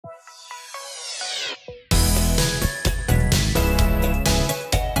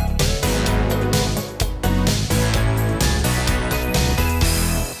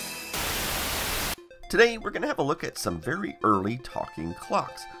Today we're going to have a look at some very early talking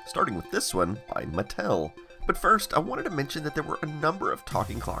clocks, starting with this one by Mattel. But first, I wanted to mention that there were a number of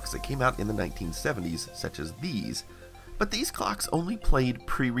talking clocks that came out in the 1970s, such as these. But these clocks only played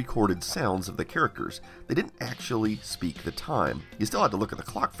pre-recorded sounds of the characters. They didn't actually speak the time. You still had to look at the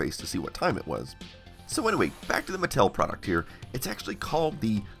clock face to see what time it was. So anyway, back to the Mattel product here. It's actually called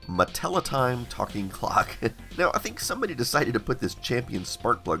the Mattelitime Talking Clock. Now, I think somebody decided to put this Champion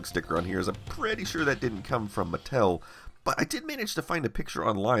spark plug sticker on here, as I'm pretty sure that didn't come from Mattel. But I did manage to find a picture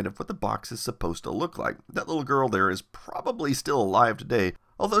online of what the box is supposed to look like. That little girl there is probably still alive today,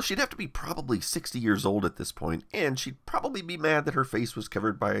 although she'd have to be probably 60 years old at this point, and she'd probably be mad that her face was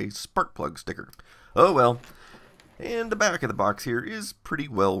covered by a spark plug sticker. Oh well. And the back of the box here is pretty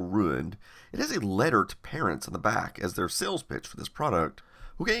well ruined. It has a letter to parents on the back as their sales pitch for this product.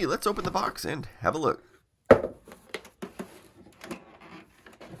 Okay, let's open the box and have a look.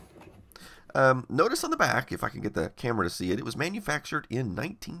 Notice on the back, if I can get the camera to see it, it was manufactured in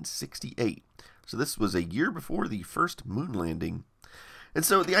 1968. So this was a year before the first moon landing. And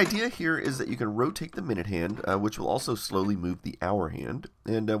so the idea here is that you can rotate the minute hand, which will also slowly move the hour hand.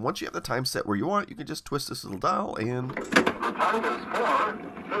 And once you have the time set where you want, you can just twist this little dial and... The time is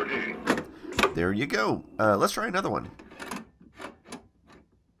 4:30. There you go. Let's try another one.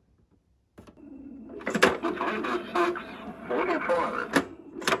 The time is 6:45.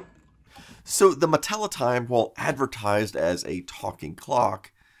 So the Mattelitime, while advertised as a talking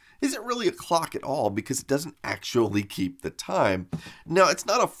clock, isn't really a clock at all because it doesn't actually keep the time. Now, it's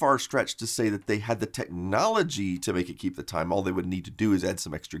not a far stretch to say that they had the technology to make it keep the time. All they would need to do is add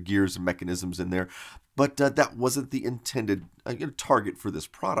some extra gears and mechanisms in there, but that wasn't the intended target for this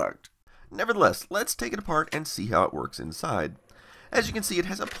product. Nevertheless, let's take it apart and see how it works inside. As you can see, it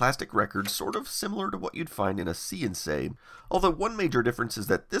has a plastic record sort of similar to what you'd find in a CNC, although one major difference is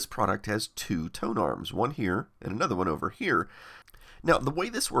that this product has two tone arms, one here and another one over here. Now, the way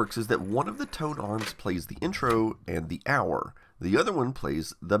this works is that one of the tone arms plays the intro and the hour. The other one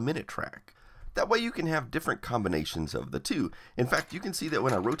plays the minute track. That way you can have different combinations of the two. In fact, you can see that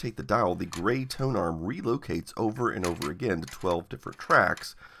when I rotate the dial, the gray tone arm relocates over and over again to 12 different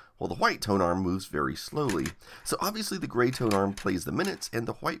tracks, while the white tone arm moves very slowly. So obviously the gray tone arm plays the minutes and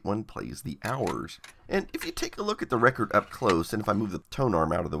the white one plays the hours. And if you take a look at the record up close, and if I move the tone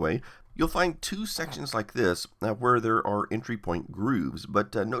arm out of the way, you'll find two sections like this where there are entry point grooves,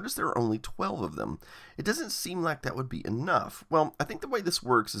 but notice there are only 12 of them. It doesn't seem like that would be enough. Well, I think the way this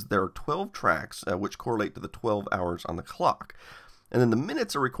works is there are 12 tracks which correlate to the 12 hours on the clock. And then the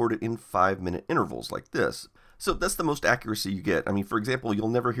minutes are recorded in 5-minute intervals like this. So that's the most accuracy you get. I mean, for example, you'll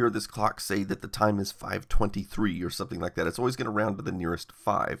never hear this clock say that the time is 5:23 or something like that. It's always going to round to the nearest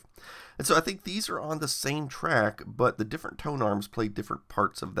 5. And so I think these are on the same track, but the different tone arms play different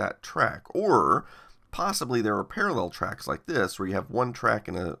parts of that track. Or possibly there are parallel tracks like this, where you have one track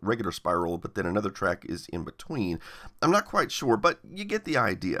in a regular spiral, but then another track is in between. I'm not quite sure, but you get the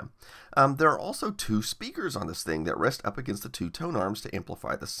idea. There are also two speakers on this thing that rest up against the two tone arms to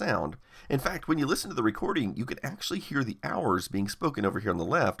amplify the sound. In fact, when you listen to the recording, you can actually hear the hours being spoken over here on the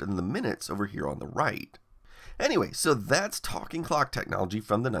left and the minutes over here on the right. Anyway, so that's talking clock technology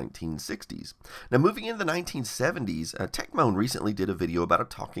from the 1960s. Now moving into the 1970s, Techmoan recently did a video about a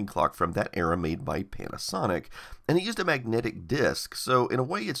talking clock from that era made by Panasonic, and it used a magnetic disc, so in a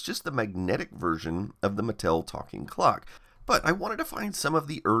way it's just the magnetic version of the Mattel talking clock. But I wanted to find some of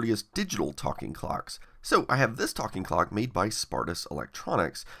the earliest digital talking clocks. So I have this talking clock made by Spartus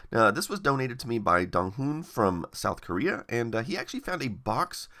Electronics. Now this was donated to me by Donghoon from South Korea, and he actually found a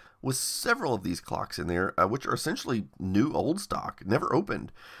box with several of these clocks in there, which are essentially new old stock, never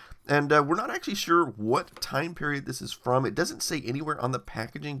opened. And we're not actually sure what time period this is from. It doesn't say anywhere on the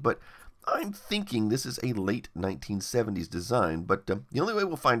packaging, but I'm thinking this is a late 1970s design, but the only way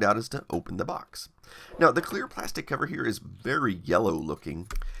we'll find out is to open the box. Now, the clear plastic cover here is very yellow looking,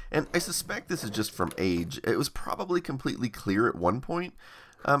 and I suspect this is just from age. It was probably completely clear at one point.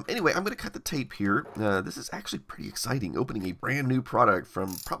 Anyway, I'm going to cut the tape here. This is actually pretty exciting, opening a brand new product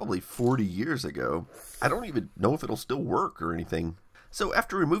from probably 40 years ago. I don't even know if it'll still work or anything. So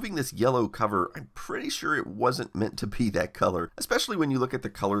after removing this yellow cover, I'm pretty sure it wasn't meant to be that color, especially when you look at the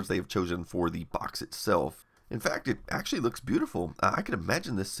colors they have chosen for the box itself. In fact, it actually looks beautiful. I could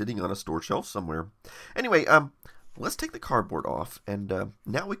imagine this sitting on a store shelf somewhere. Anyway, let's take the cardboard off, and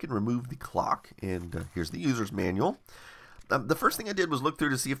now we can remove the clock. And here's the user's manual. The first thing I did was look through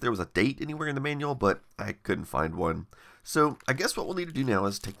to see if there was a date anywhere in the manual, but I couldn't find one. So I guess what we'll need to do now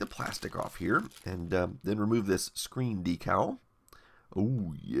is take the plastic off here, and then remove this screen decal.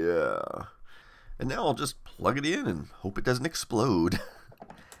 Oh yeah. And now I'll just plug it in and hope it doesn't explode.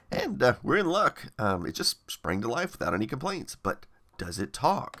 And we're in luck. It just sprang to life without any complaints. But does it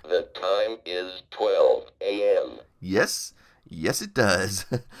talk? The time is 12 a.m. Yes, it does.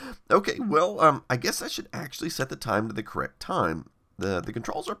 Okay, well, I guess I should actually set the time to the correct time. The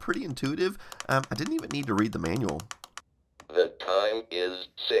controls are pretty intuitive. I didn't even need to read the manual. The time is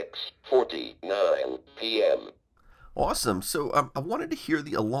 6:49 p.m. Awesome. So I wanted to hear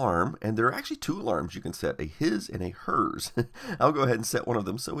the alarm, and there are actually two alarms you can set, a his and a hers. I'll go ahead and set one of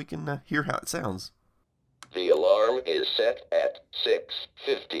them so we can hear how it sounds. The alarm is set at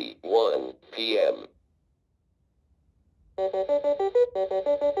 6:51 p.m.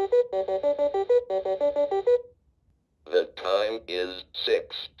 The time is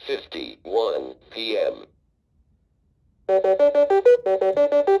 6:51 p.m.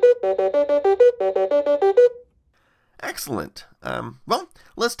 Excellent. Well,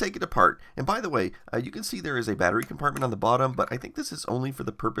 let's take it apart. And by the way, you can see there is a battery compartment on the bottom, but I think this is only for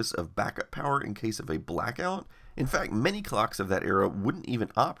the purpose of backup power in case of a blackout. In fact, many clocks of that era wouldn't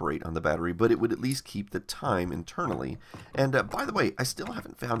even operate on the battery, but it would at least keep the time internally. And by the way, I still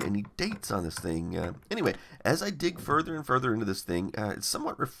haven't found any dates on this thing. Anyway, as I dig further and further into this thing, it's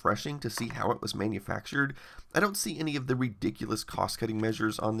somewhat refreshing to see how it was manufactured. I don't see any of the ridiculous cost-cutting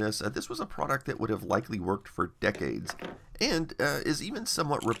measures on this. This was a product that would have likely worked for decades, and is even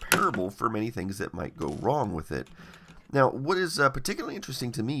somewhat repairable for many things that might go wrong with it. Now, what is particularly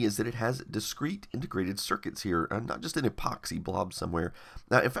interesting to me is that it has discrete integrated circuits here, not just an epoxy blob somewhere.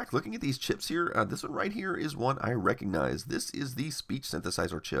 In fact, looking at these chips here, this one right here is one I recognize. This is the speech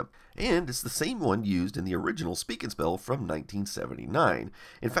synthesizer chip, and it's the same one used in the original Speak and Spell from 1979.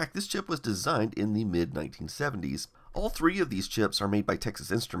 In fact, this chip was designed in the mid-1970s. All three of these chips are made by Texas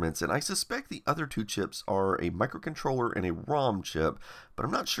Instruments, and I suspect the other two chips are a microcontroller and a ROM chip, but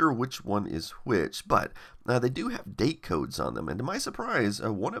I'm not sure which one is which. But they do have date codes on them, and to my surprise,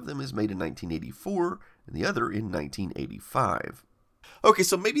 one of them is made in 1984 and the other in 1985. Okay,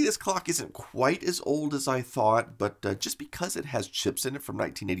 so maybe this clock isn't quite as old as I thought, but just because it has chips in it from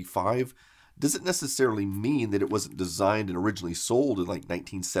 1985 doesn't necessarily mean that it wasn't designed and originally sold in like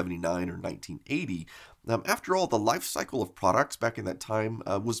 1979 or 1980. After all, the life cycle of products back in that time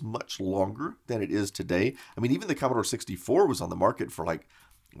was much longer than it is today. I mean, even the Commodore 64 was on the market for like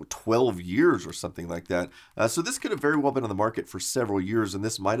 12 years or something like that. So this could have very well been on the market for several years, and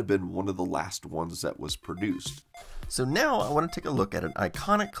this might have been one of the last ones that was produced. So now I want to take a look at an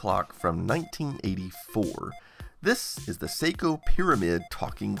iconic clock from 1984. This is the Seiko Pyramid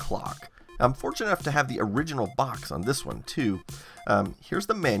Talking Clock. I'm fortunate enough to have the original box on this one too. Here's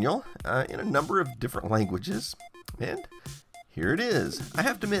the manual in a number of different languages, and here it is. I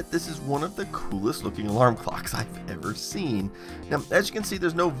have to admit, this is one of the coolest looking alarm clocks I've ever seen. Now, as you can see,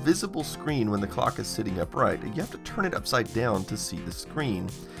 there's no visible screen when the clock is sitting upright. You have to turn it upside down to see the screen.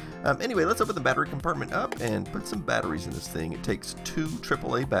 Anyway, let's open the battery compartment up and put some batteries in this thing. It takes two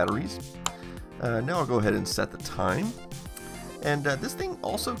AAA batteries. Now I'll go ahead and set the time. And this thing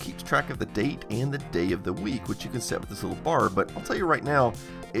also keeps track of the date and the day of the week, which you can set with this little bar, but I'll tell you right now,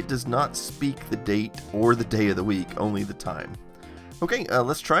 it does not speak the date or the day of the week, only the time. Okay,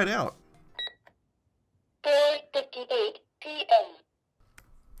 let's try it out. 4:58 p.m.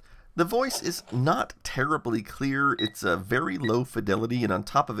 The voice is not terribly clear. It's a very low fidelity, and on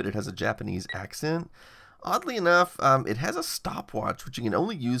top of it, it has a Japanese accent. Oddly enough, it has a stopwatch, which you can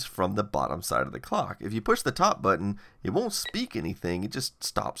only use from the bottom side of the clock. If you push the top button, it won't speak anything, it just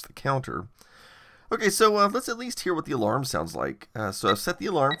stops the counter. Okay, so let's at least hear what the alarm sounds like. So I've set the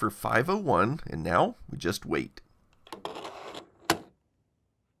alarm for 5:01, and now we just wait.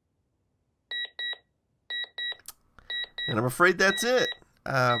 And I'm afraid that's it.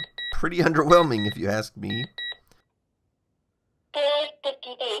 Pretty underwhelming if you ask me.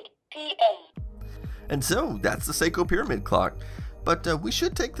 4:58 p.m. And so, that's the Seiko Pyramid Clock. But we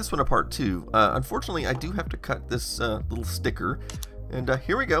should take this one apart too. Unfortunately, I do have to cut this little sticker. And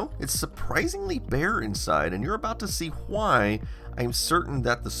here we go. It's surprisingly bare inside, and you're about to see why I'm certain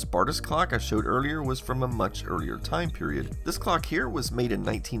that the Spartus clock I showed earlier was from a much earlier time period. This clock here was made in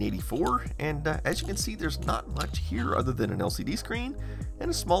 1984, and as you can see, there's not much here other than an LCD screen and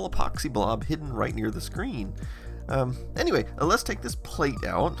a small epoxy blob hidden right near the screen. Anyway, let's take this plate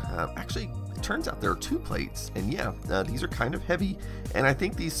out. Actually, it turns out there are two plates, and yeah, these are kind of heavy, and I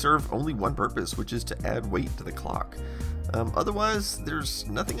think these serve only one purpose, which is to add weight to the clock. Otherwise, there's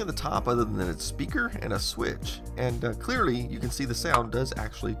nothing at the top other than its speaker and a switch, and clearly you can see the sound does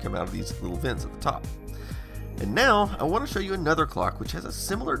actually come out of these little vents at the top. And now, I want to show you another clock which has a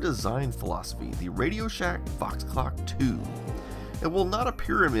similar design philosophy, the Radio Shack Vox Clock 2. Well, not a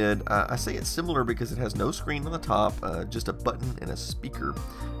pyramid. I say it's similar because it has no screen on the top, just a button and a speaker.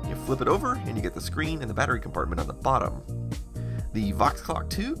 You flip it over and you get the screen and the battery compartment on the bottom. The Vox Clock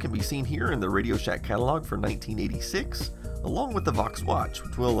 2 can be seen here in the Radio Shack catalog for 1986, along with the Vox Watch,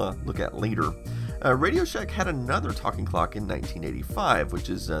 which we'll look at later. Radio Shack had another talking clock in 1985, which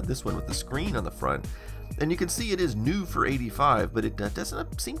is this one with the screen on the front. And you can see it is new for 85, but it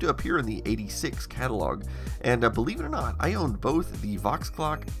doesn't seem to appear in the 86 catalog. And believe it or not, I owned both the Vox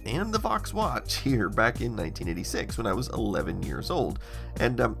Clock and the Vox Watch here back in 1986 when I was 11 years old.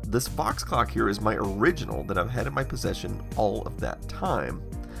 And this Vox Clock here is my original that I've had in my possession all of that time.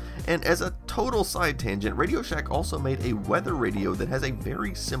 And as a total side tangent, Radio Shack also made a weather radio that has a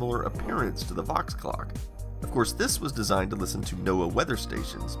very similar appearance to the Vox Clock. Of course, this was designed to listen to NOAA weather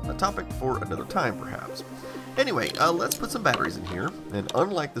stations, a topic for another time perhaps. Anyway, let's put some batteries in here, and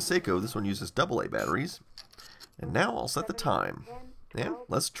unlike the Seiko, this one uses AA batteries. And now I'll set the time, and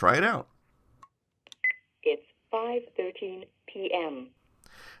let's try it out. It's 5:13 p.m.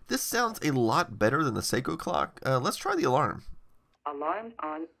 This sounds a lot better than the Seiko clock. Let's try the alarm. Alarm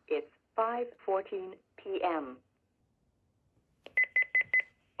on. It's 5:14 p.m.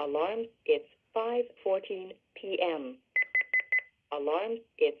 Alarm. It's 5:14 p.m. Alarm.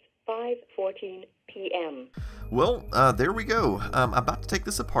 It's 5:14 p.m. Well, there we go. I'm about to take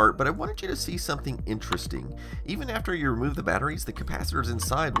this apart, but I wanted you to see something interesting. Even after you remove the batteries, the capacitors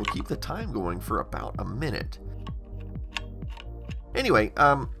inside will keep the time going for about a minute. Anyway,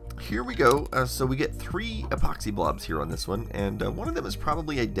 here we go. So we get 3 epoxy blobs here on this one, and one of them is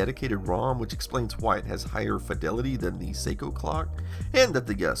probably a dedicated ROM, which explains why it has higher fidelity than the Seiko clock, and that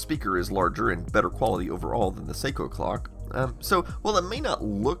the speaker is larger and better quality overall than the Seiko clock. So while it may not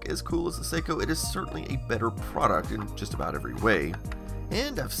look as cool as the Seiko, it is certainly a better product in just about every way.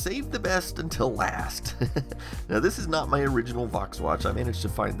 And I've saved the best until last. Now this is not my original Vox watch. I managed to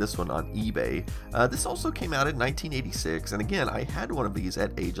find this one on eBay. This also came out in 1986, and again, I had one of these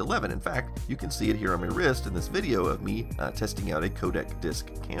at age 11. In fact, you can see it here on my wrist in this video of me testing out a Kodak disc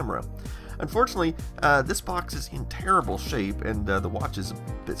camera. Unfortunately, this box is in terrible shape, and the watch is a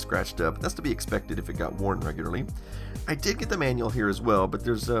bit scratched up. That's to be expected if it got worn regularly. I did get the manual here as well, but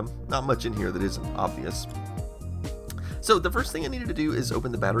there's not much in here that isn't obvious. So the first thing I needed to do is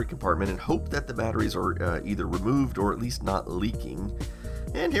open the battery compartment and hope that the batteries are either removed or at least not leaking.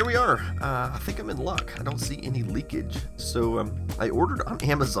 And here we are. I think I'm in luck. I don't see any leakage. So I ordered on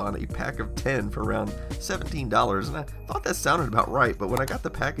Amazon a pack of 10 for around $17, and I thought that sounded about right, but when I got the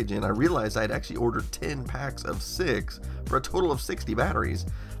package in, I realized I'd actually ordered 10 packs of 6 for a total of 60 batteries.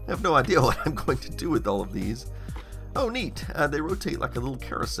 I have no idea what I'm going to do with all of these. Oh, neat. They rotate like a little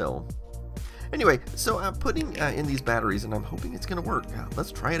carousel. Anyway, so I'm putting in these batteries, and I'm hoping it's going to work.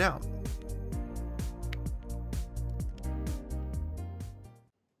 Let's try it out.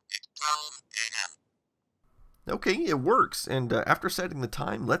 Okay, it works, and after setting the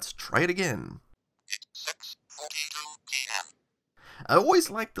time, let's try it again. 6:42 p.m. I always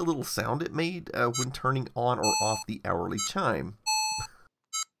liked the little sound it made when turning on or off the hourly chime.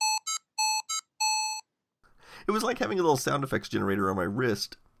 It was like having a little sound effects generator on my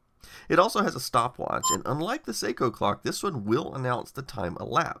wrist. It also has a stopwatch, and unlike the Seiko clock, this one will announce the time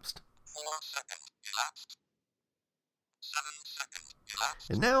elapsed. 4 seconds elapsed. 7 seconds elapsed.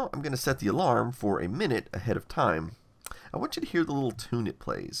 And now I'm going to set the alarm for a minute ahead of time. I want you to hear the little tune it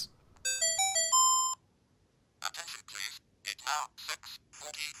plays. Attention please. It's now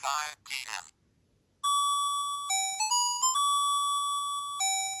 6:45 p.m.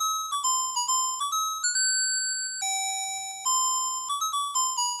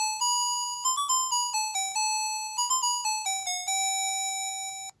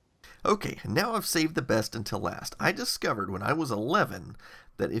 Okay, now I've saved the best until last. I discovered when I was 11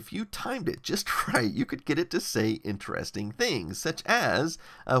 that if you timed it just right, you could get it to say interesting things, such as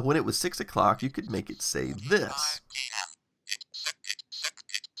when it was 6 o'clock, you could make it say this. 5 p.m.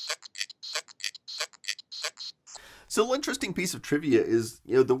 So an interesting piece of trivia is,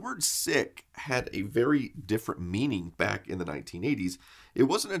 the word sick had a very different meaning back in the 1980s. It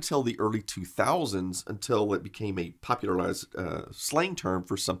wasn't until the early 2000s until it became a popularized slang term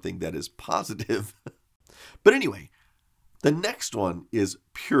for something that is positive. But anyway, the next one is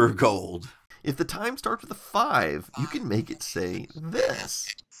pure gold. If the time starts with a 5, you can make it say this.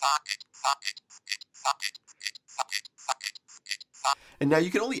 And now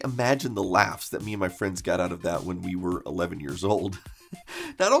you can only imagine the laughs that me and my friends got out of that when we were 11 years old.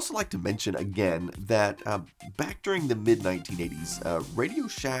 Now, I'd also like to mention again that back during the mid-1980s, Radio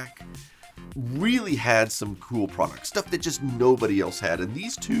Shack really had some cool products, stuff that just nobody else had. And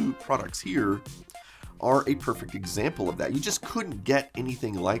these 2 products here are a perfect example of that. You just couldn't get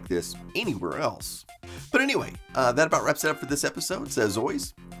anything like this anywhere else. But anyway, that about wraps it up for this episode. So as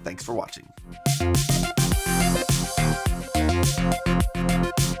always, thanks for watching.